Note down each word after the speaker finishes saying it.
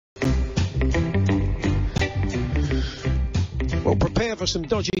for some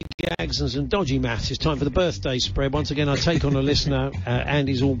dodgy gags and some dodgy maths. It's time for the birthday spread. Once again, I take on a listener.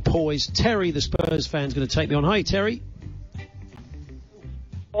 Andy's all poised. Terry, the Spurs fan, is going to take me on. Hi, Terry.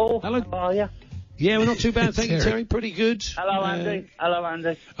 Oh, hello. How are you? Yeah, we're not too bad, thank you, Terry. Pretty good. Hello, Andy. Hello,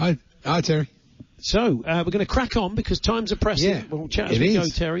 Andy. Hi, Terry. So, we're going to crack on because times are pressing. Yeah, we'll chat as we go,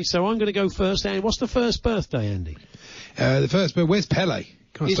 Terry. So I'm going to go first. Andy, what's the first birthday, Andy? The first birthday, where's Pele?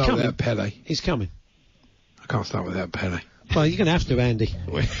 Can't start without Pele. He's coming. I can't start without Pele. Well, you're going to have to, Andy.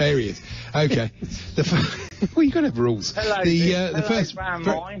 There he is. Okay. Well, you've got to have rules. Hello, the first. He's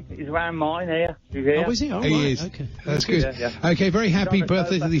round mine here. He's here. Oh, is he? Oh, he right. is. Okay. That's good. Yeah. Okay, very happy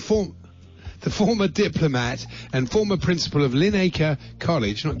birthday to the former diplomat and former principal of Linacre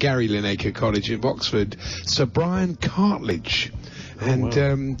College, not Gary Linacre College in Oxford, Sir Brian Cartledge.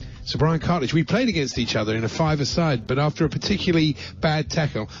 Sir Brian Cartledge, we played against each other in a five-a-side, but after a particularly bad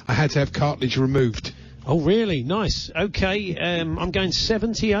tackle, I had to have Cartledge removed. Oh, really? Nice. Okay, I'm going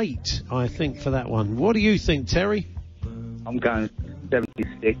 78, I think, for that one. What do you think, Terry? I'm going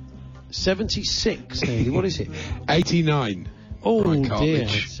 76. 76, Andy. What is it? 89. Oh, Brian dear.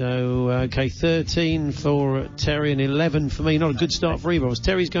 Cartledge. So, okay, 13 for Terry and 11 for me. Not a good start for either of us.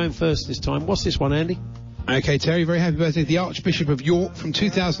 Terry's going first this time. What's this one, Andy? Okay, Terry, very happy birthday to the Archbishop of York from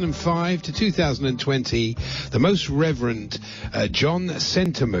 2005 to 2020, the Most Reverend John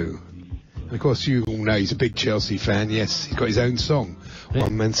Sentamu. And of course, you all know he's a big Chelsea fan. Yes, he's got his own song. Yeah.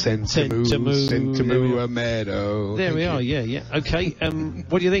 One man Sentamu, a meadow. There we are, yeah. Okay,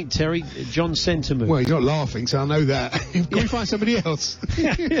 what do you think, Terry? John Sentamu. Well, he's not laughing, so I know that. Can we find somebody else?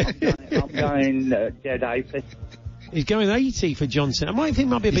 I'm going dead 80. He's going 80 for John Sentamu. I might think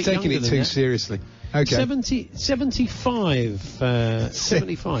he might be a bit younger than that. He's taking it too seriously. Okay. 75.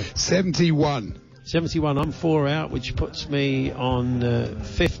 75. 71. 71, I'm 4 out, which puts me on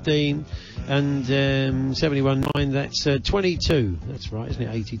 15, and 71, 9, that's 22. That's right, isn't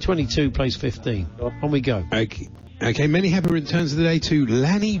it? 80. 22 plays 15. On we go. Okay, many happy returns of the day to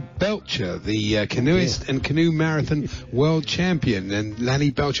Lanny Belcher, the canoeist and canoe marathon world champion. And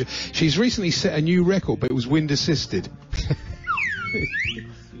Lanny Belcher, she's recently set a new record, but it was wind assisted.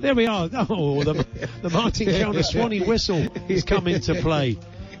 There we are. Oh, the Martin Kellner Swanee whistle has come into play.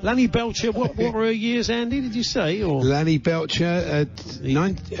 Lanny Belcher, what were her years, Andy, did you say? Or? Lanny Belcher,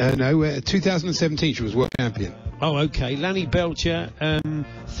 2017 she was world champion. Oh, okay. Lanny Belcher,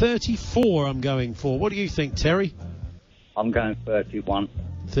 34 I'm going for. What do you think, Terry? I'm going 31.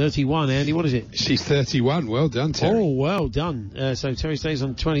 31, Andy, what is it? She's 31. Well done, Terry. Oh, well done. So Terry stays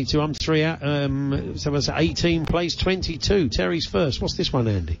on 22. I'm 3 out. So that's 18 plays 22. Terry's first. What's this one,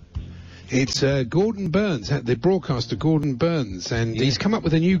 Andy? It's Gordon Burns, the broadcaster Gordon Burns, and he's come up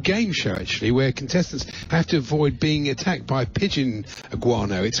with a new game show, actually, where contestants have to avoid being attacked by pigeon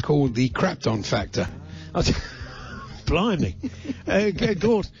guano. It's called the Crapton Factor. Blimey.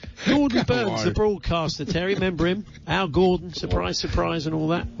 Gordon Burns, the broadcaster, Terry, remember him? Al Gordon, surprise, and all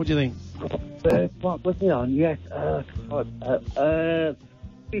that. What do you think? What was he on? Yes,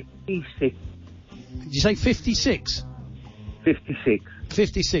 56. Did you say 56? 56.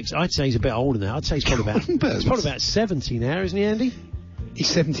 56. I'd say he's a bit older now. I'd say he's probably about 70 now, isn't he, Andy? He's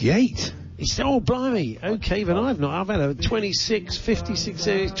 78. Oh, blimey. Okay, even I've had a 26,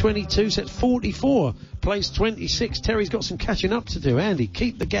 56, 22, so it's 44. Plays 26. Terry's got some catching up to do. Andy,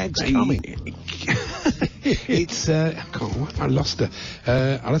 keep the gags coming. It's, I lost her.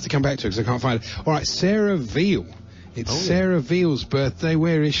 I'll have to come back to her because I can't find her. All right, Sarah Veal. It's Sarah Veal's birthday.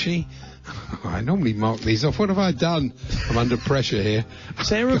 Where is she? I normally mark these off. What have I done? I'm under pressure here.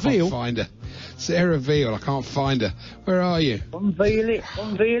 Sarah Veal? I can't find her. Sarah Veal, I can't find her. Where are you? Unveil it.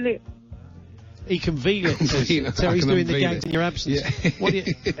 He can veal it. Terry's doing the gags in your absence. Yeah. What do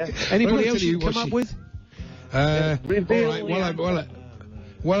you, anybody else you come up with? All right,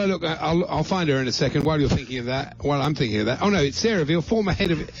 well, look, I'll find her in a second while you're thinking of that. While I'm thinking of that. Oh, no, it's Sarah Veal, former head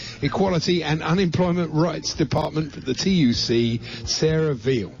of Equality and Unemployment Rights Department for the TUC, Sarah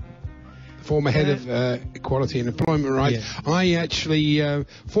Veal. Former head of Equality and Employment Rights. Yeah. I actually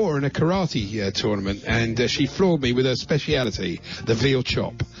fought her in a karate tournament, and she floored me with her speciality, the veal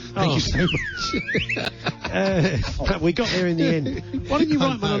chop. Thank you so much. We got there in the end. Why didn't you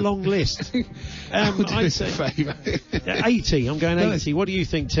write them on a long list? I'd say 80. I'm going 80. What do you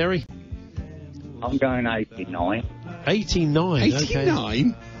think, Terry? I'm going 89. 89? 89?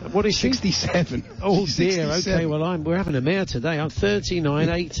 Okay. What is 67? Oh dear, 67. Okay, well we're having a mare today. I'm 39,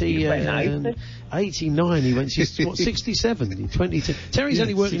 80, 89, he went, what, 67, 22. Terry's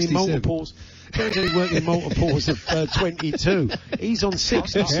only working 67. In multiples. Terry's only working in multiples of 22. He's on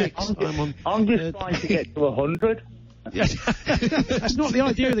 66. I'm just trying to get to 100. That's not the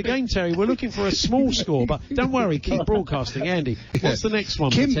idea of the game, Terry. We're looking for a small score, but don't worry, keep broadcasting. Andy, what's the next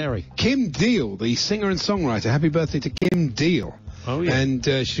one for Terry? Kim Deal, the singer and songwriter. Happy birthday to Kim Deal. Oh, yeah. And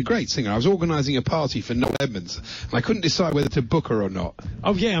she's a great singer. I was organising a party for Noel Edmonds, and I couldn't decide whether to book her or not.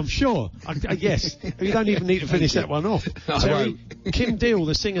 Oh, yeah, I'm sure. Yes. You don't even need to finish that one off. Terry, Kim Deal,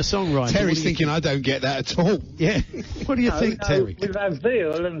 the singer-songwriter. Terry's thinking I don't get that at all. Yeah. What do you think, Terry? With that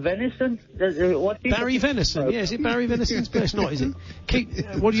veal and venison? Barry Venison. Yeah, is it Barry Venison's best? Not, is it?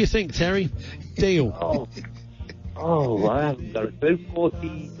 What do you think, Terry? Deal. Oh, I haven't got a clue.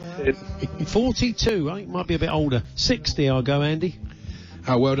 42. 42. I think might be a bit older. 60, I'll go, Andy.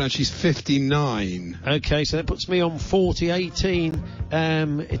 Oh, well done. She's 59. Okay, so that puts me on 40, 18.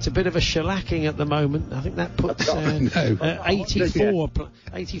 It's a bit of a shellacking at the moment. I think that puts 84.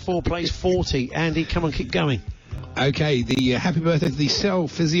 84 plays 40. Andy, come on, keep going. Okay, the happy birthday to the cell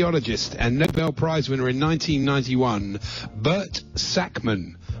physiologist and Nobel Prize winner in 1991, Bert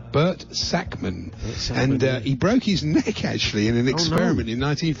Sackman. And he broke his neck, actually, in an experiment in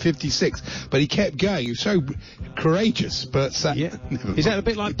 1956. But he kept going. He was so courageous, Bert Sackman. Yeah. Is that a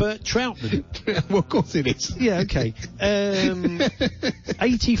bit like Bert Troutman? Well, of course it is. Yeah, okay.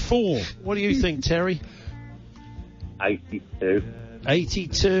 84. What do you think, Terry? 82.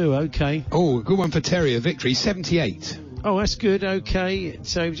 82, okay. Oh, good one for Terry, a victory, 78. Oh, that's good, okay.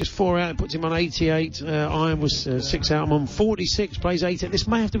 So just 4 out, puts him on 88. Iron was 6 out, I'm on 46, plays 88. This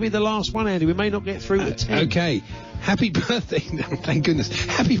may have to be the last one, Andy. We may not get through to 10. Okay. Happy birthday, thank goodness.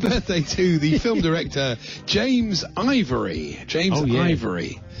 Happy birthday to the film director, James Ivory.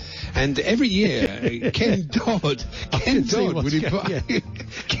 Ivory. And every year, Ken Dodd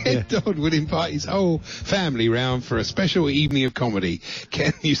would invite his whole family round for a special evening of comedy.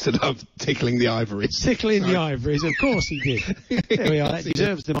 Ken used to love tickling the ivories. Tickling the ivories, of course he did. There we are. That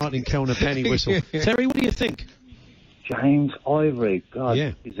deserves the Martin Kellner penny whistle. Terry, what do you think? James Ivory. God,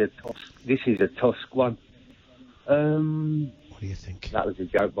 this is a Tusk one. What do you think? That was a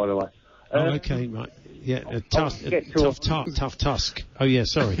joke, by the way. Okay, right. Yeah, tough Tusk. Oh, yeah,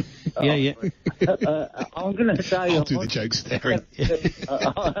 sorry. Yeah. I'm going to say... I'll do the jokes, Terry. I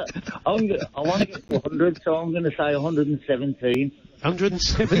want to get to 100, so I'm going to say 117.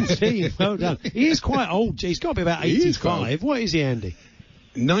 117, well done. He is quite old. He's got to be about 85. What is he, Andy?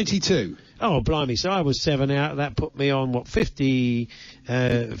 92. Oh, blimey. So I was 7 out. That put me on, 53,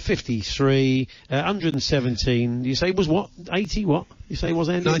 117. You say it was what? 80 what? You say it was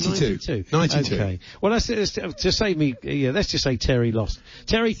Andy? 92. 92. Okay. Well, let's to save me, let's just say Terry lost.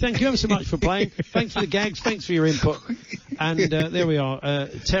 Terry, thank you ever so much for playing. Thanks for the gags. Thanks for your input. And there we are.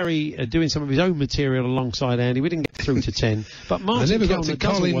 Terry doing some of his own material alongside Andy. We didn't get through to 10. But Martin Kellner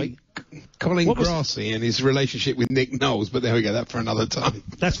doesn't wait. Colin Grassy and his relationship with Nick Knowles, but there we go, that's for another time.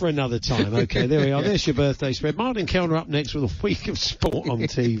 That's for another time. Okay, there we are. There's your birthday spread. Martin Kellner up next with a week of sport on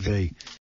TV.